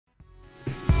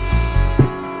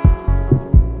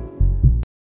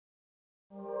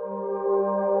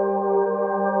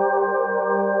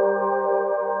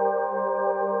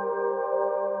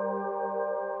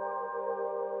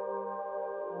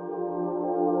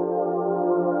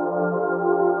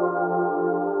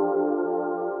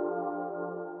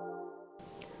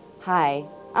Hi,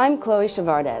 I'm Chloe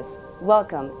Chavardes.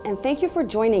 Welcome, and thank you for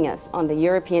joining us on the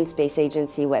European Space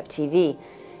Agency Web-TV.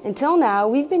 Until now,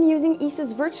 we've been using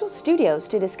ESA's virtual studios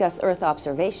to discuss Earth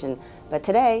observation, but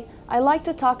today, I'd like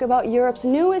to talk about Europe's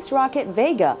newest rocket,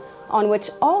 Vega, on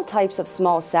which all types of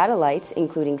small satellites,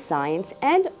 including science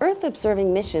and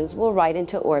Earth-observing missions, will ride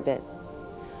into orbit.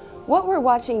 What we're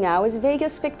watching now is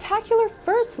Vega's spectacular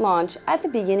first launch at the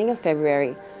beginning of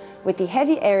February, with the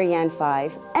heavy Ariane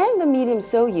 5 and the medium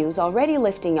Soyuz already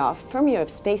lifting off from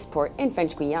Europe's spaceport in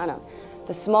French Guiana.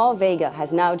 The small Vega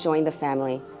has now joined the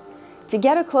family. To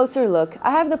get a closer look, I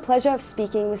have the pleasure of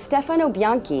speaking with Stefano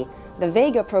Bianchi, the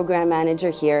Vega program manager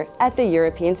here at the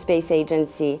European Space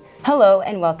Agency. Hello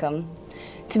and welcome.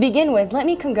 To begin with, let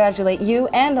me congratulate you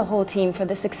and the whole team for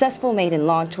the successful maiden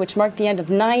launch, which marked the end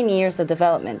of 9 years of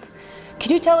development.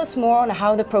 Could you tell us more on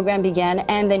how the program began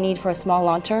and the need for a small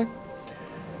launcher?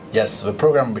 Yes, the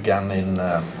program began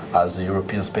as a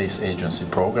European Space Agency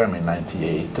program in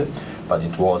 '98, but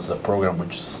it was a program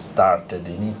which started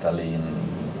in Italy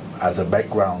as a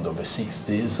background of the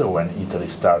 '60s, when Italy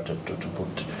started to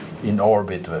put in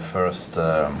orbit the first,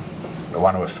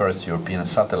 one of the first European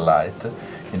satellite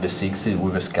in the '60s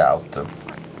with a Scout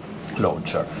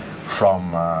launcher,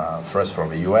 first from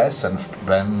the US and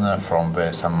then from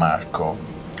the San Marco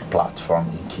platform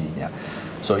in Kenya.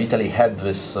 So Italy had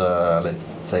this, let's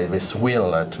say, this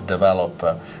will to develop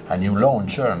a new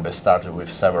launcher, and they started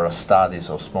with several studies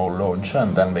of small launcher,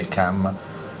 and then they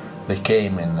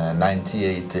came in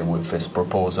 '98 with this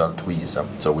proposal to ESA.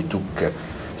 So we took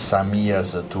some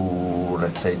years to,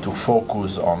 let's say, to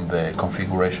focus on the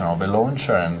configuration of the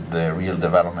launcher, and the real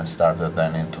development started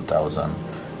then in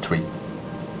 2003.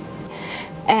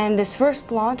 And this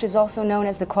first launch is also known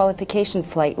as the Qualification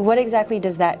flight. What exactly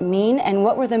does that mean, and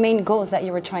what were the main goals that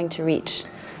you were trying to reach?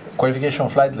 Qualification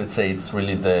flight, let's say, it's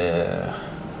really the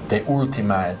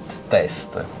ultimate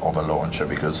test of a launcher,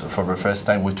 because for the first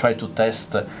time we try to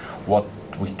test what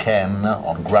we can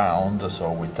on ground.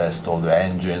 So we test all the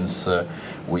engines,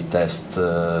 we test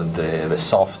the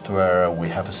software, we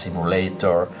have a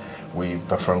simulator, we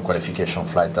perform qualification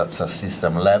flight at a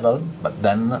system level, but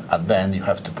then at the end you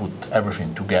have to put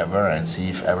everything together and see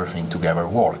if everything together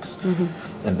works.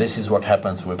 And this is what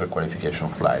happens with a qualification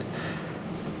flight.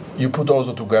 You put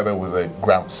also together with a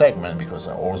ground segment, because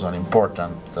also an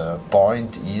important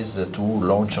point is to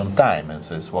launch on time, and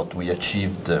so it's what we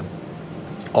achieved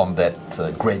on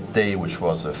that great day, which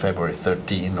was February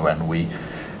 13, when we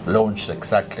launched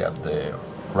exactly at the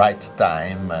right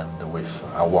time and with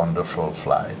a wonderful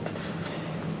flight.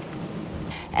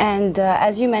 And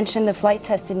as you mentioned, the flight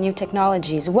tested new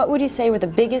technologies. What would you say were the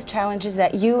biggest challenges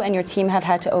that you and your team have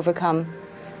had to overcome?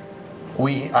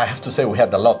 I have to say we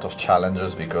had a lot of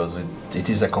challenges, because it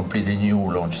is a completely new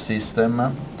launch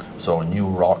system, so new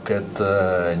rocket,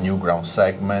 new ground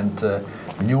segment,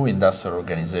 new industrial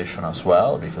organization as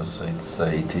well, because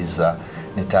it is an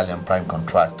Italian prime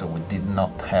contractor. We did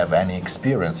not have any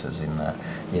experiences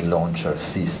in launcher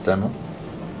system.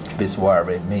 These were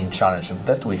the main challenges.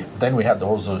 Then we had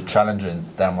also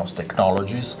challenges in terms of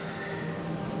technologies.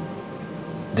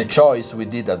 The choice we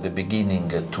did at the beginning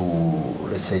to,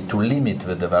 let's say, to limit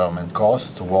the development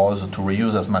cost was to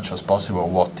reuse as much as possible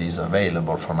what is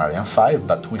available from Ariane 5,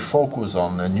 but we focus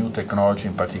on a new technology,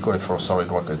 in particular for solid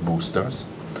rocket boosters,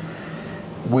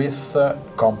 with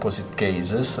composite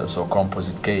cases. So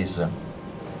composite case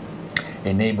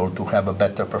enabled to have a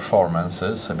better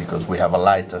performances, because we have a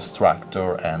lighter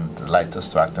structure, and lighter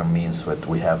structure means that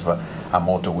we have a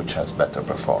motor which has better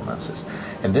performances.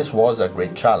 And this was a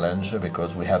great challenge,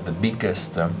 because we have the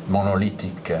biggest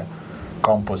monolithic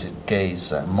composite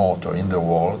case motor in the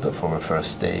world for the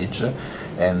first stage,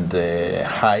 and the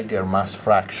higher mass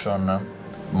fraction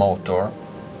motor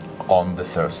on the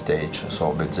third stage.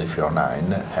 So the Zephyr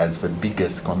 9 has the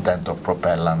biggest content of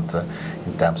propellant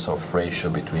in terms of ratio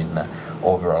between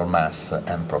overall mass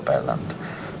and propellant.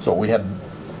 So we had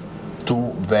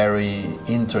two very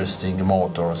interesting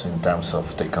motors in terms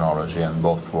of technology, and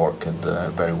both worked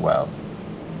very well.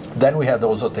 Then we had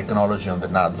also technology on the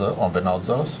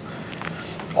nozzles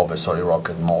of the solid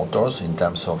rocket motors in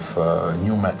terms of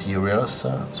new materials.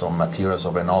 So materials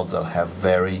of a nozzle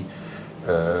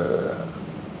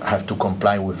have to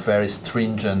comply with very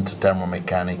stringent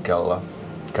thermomechanical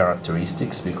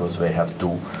characteristics, because they have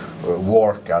to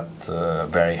work at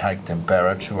very high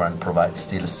temperature and provide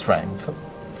steel strength.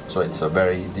 So it's a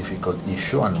very difficult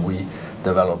issue, and we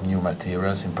develop new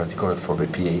materials, in particular for the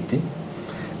P-80,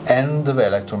 and the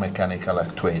electromechanical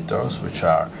actuators, which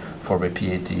are, for the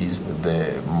P-80,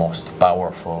 the most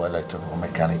powerful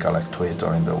electromechanical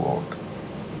actuator in the world.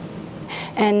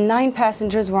 And 9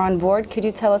 passengers were on board. Could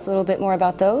you tell us a little bit more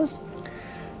about those?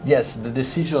 Yes, the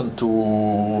decision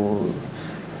to...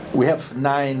 We have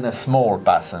 9 small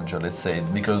passengers, let's say,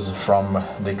 because from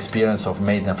the experience of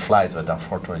maiden flight that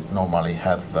unfortunately normally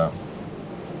have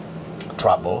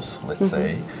troubles, let's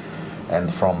say,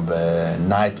 and from the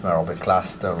nightmare of a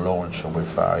cluster launch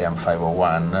with Ariane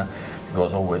 501, it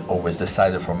was always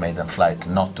decided for maiden flight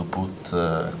not to put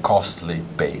costly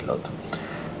payload.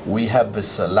 We have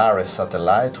this LARES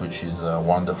satellite, which is a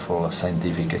wonderful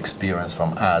scientific experience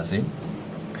from ASI.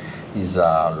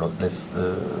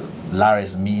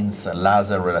 LARES means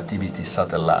Laser Relativity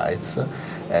Satellites,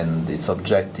 and its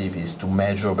objective is to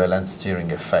measure the land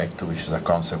steering effect, which is a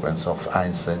consequence of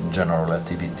Einstein's general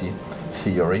relativity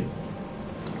theory.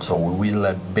 So we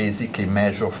will basically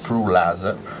measure through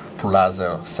laser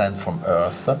sent from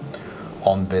Earth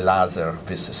on the laser,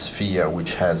 this sphere,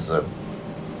 which has a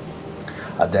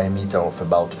diameter of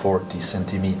about 40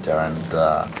 centimeters and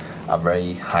a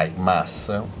very high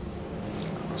mass.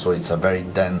 So it's a very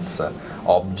dense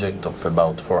object of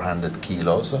about 400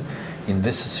 kilos. In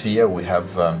this sphere we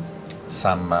have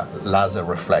some laser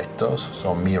reflectors,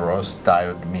 so mirrors,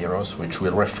 diode mirrors, which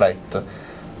will reflect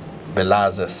the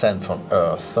laser sent from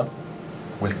Earth,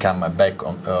 will come back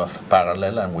on Earth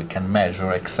parallel, and we can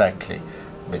measure exactly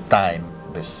the time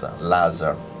this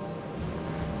laser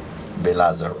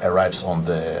arrives on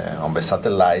the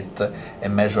satellite,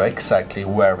 and measure exactly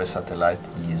where the satellite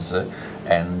is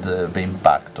and the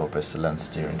impact of this land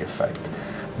steering effect.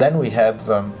 Then we have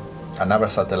another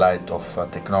satellite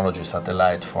technology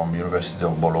satellite from University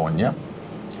of Bologna,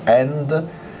 and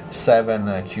 7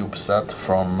 CubeSat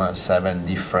from 7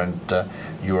 different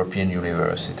European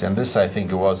universities. And this, I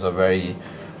think, was a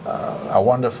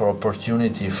wonderful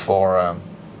opportunity for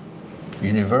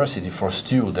university, for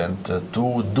students to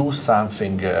do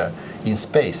something in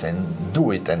space and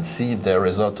do it and see the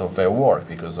result of their work,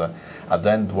 because at the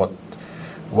end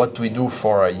what we do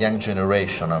for a young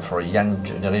generation, for a young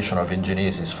generation of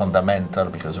engineers, is fundamental,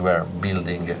 because we are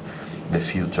building the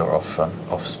future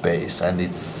of space, and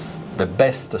it's the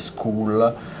best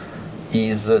school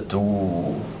is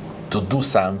to do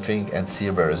something and see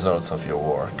the results of your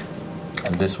work.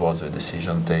 And this was a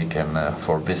decision taken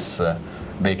for this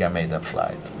Vega maiden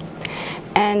flight.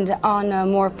 And on a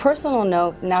more personal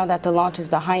note, now that the launch is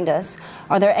behind us,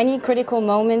 are there any critical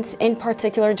moments in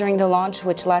particular during the launch,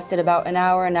 which lasted about an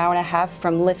hour and a half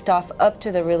from liftoff up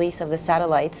to the release of the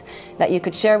satellites, that you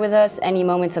could share with us? Any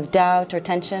moments of doubt or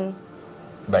tension?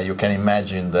 But you can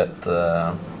imagine that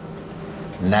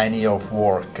 9 years of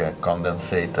work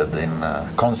concentrated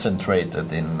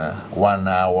in 1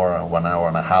 hour, 1 hour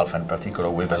and a half, in particular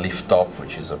with a liftoff,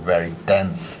 which is a very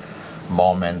tense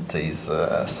moment, is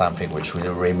something which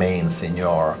will remains in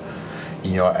your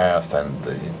earth, and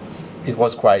it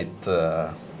was quite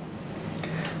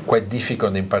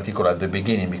difficult, in particular at the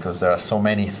beginning, because there are so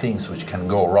many things which can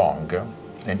go wrong,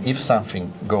 and if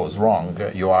something goes wrong,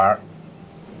 you are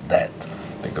dead,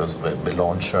 because the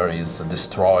launcher is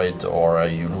destroyed or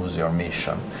you lose your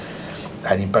mission.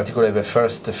 And in particular, the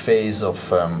first phase of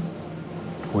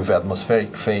with the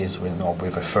atmospheric phase, with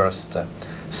the first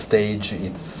stage,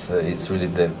 it's really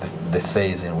the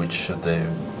phase in which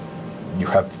you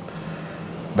have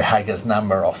the highest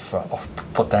number of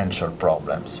potential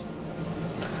problems.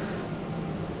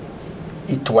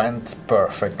 It went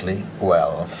perfectly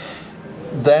well.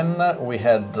 Then we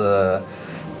had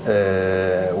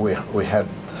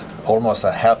almost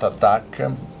a heart attack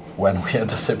when we had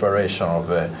the separation of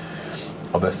the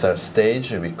third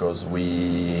stage, because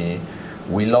we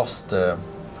lost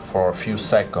for a few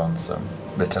seconds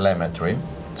the telemetry,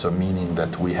 so meaning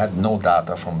that we had no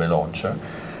data from the launcher,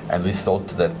 and we thought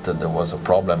that there was a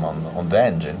problem on the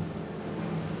engine.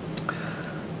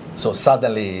 So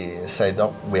suddenly said,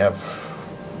 oh, we have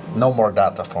no more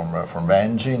data from the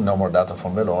engine, no more data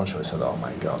from the launcher. We said, oh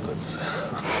my God,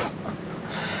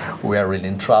 we are really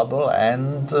in trouble.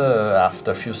 And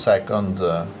after a few seconds,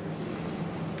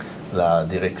 la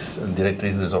directrice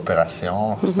des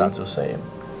opérations started to say,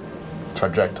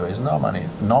 trajectory is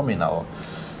nominal,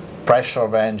 pressure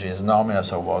of engine is nominal,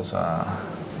 so it was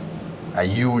a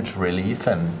huge relief,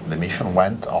 and the mission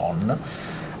went on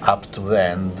up to the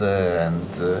end.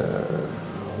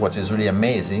 What is really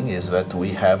amazing is that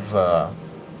we have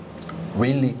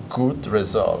really good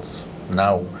results.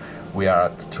 Now we are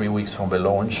at 3 weeks from the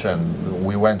launch, and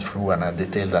we went through a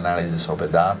detailed analysis of the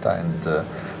data, and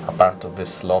apart of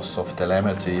this loss of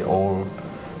telemetry, all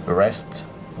the rest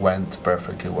went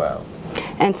perfectly well.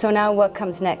 And so now what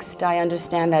comes next? I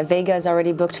understand that Vega is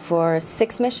already booked for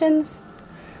 6 missions?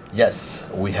 Yes,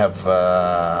 we have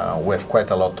quite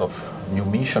a lot of new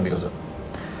missions, because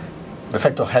the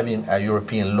fact of having a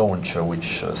European launcher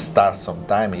which starts on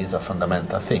time is a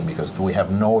fundamental thing, because we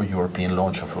have no European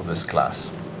launcher for this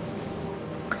class.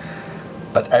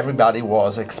 But everybody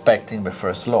was expecting the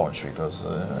first launch, because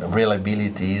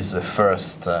reliability is the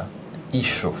first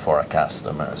issue for a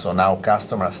customer. So now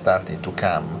customers are starting to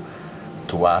come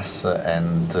to us,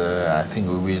 and I think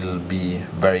we will be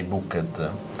very booked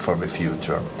for the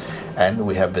future. And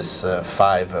we have this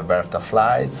 5 Verta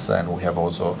flights, and we have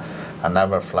also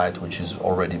another flight which is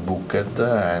already booked,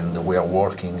 and we are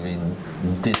working in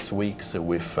these weeks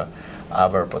with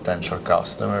other potential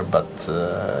customers. But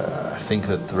I think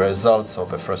that the results of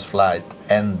the first flight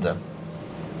and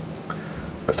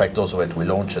the fact also that we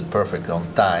launched it perfectly on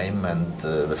time, and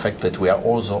the fact that we are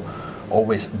also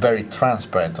always very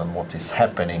transparent on what is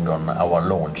happening on our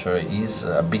launcher is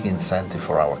a big incentive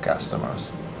for our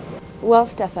customers. Well,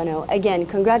 Stefano, again,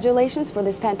 congratulations for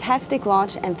this fantastic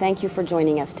launch, and thank you for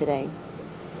joining us today.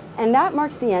 And that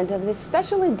marks the end of this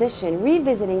special edition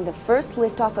revisiting the first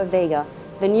liftoff of Vega,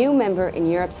 the new member in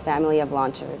Europe's family of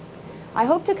launchers. I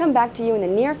hope to come back to you in the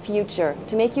near future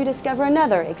to make you discover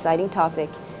another exciting topic.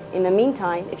 In the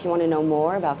meantime, if you want to know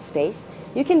more about space,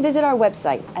 you can visit our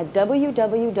website at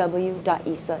www.esa.int.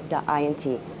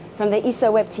 From the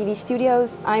ESA Web-TV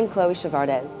studios, I'm Chloe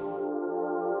Chavardez.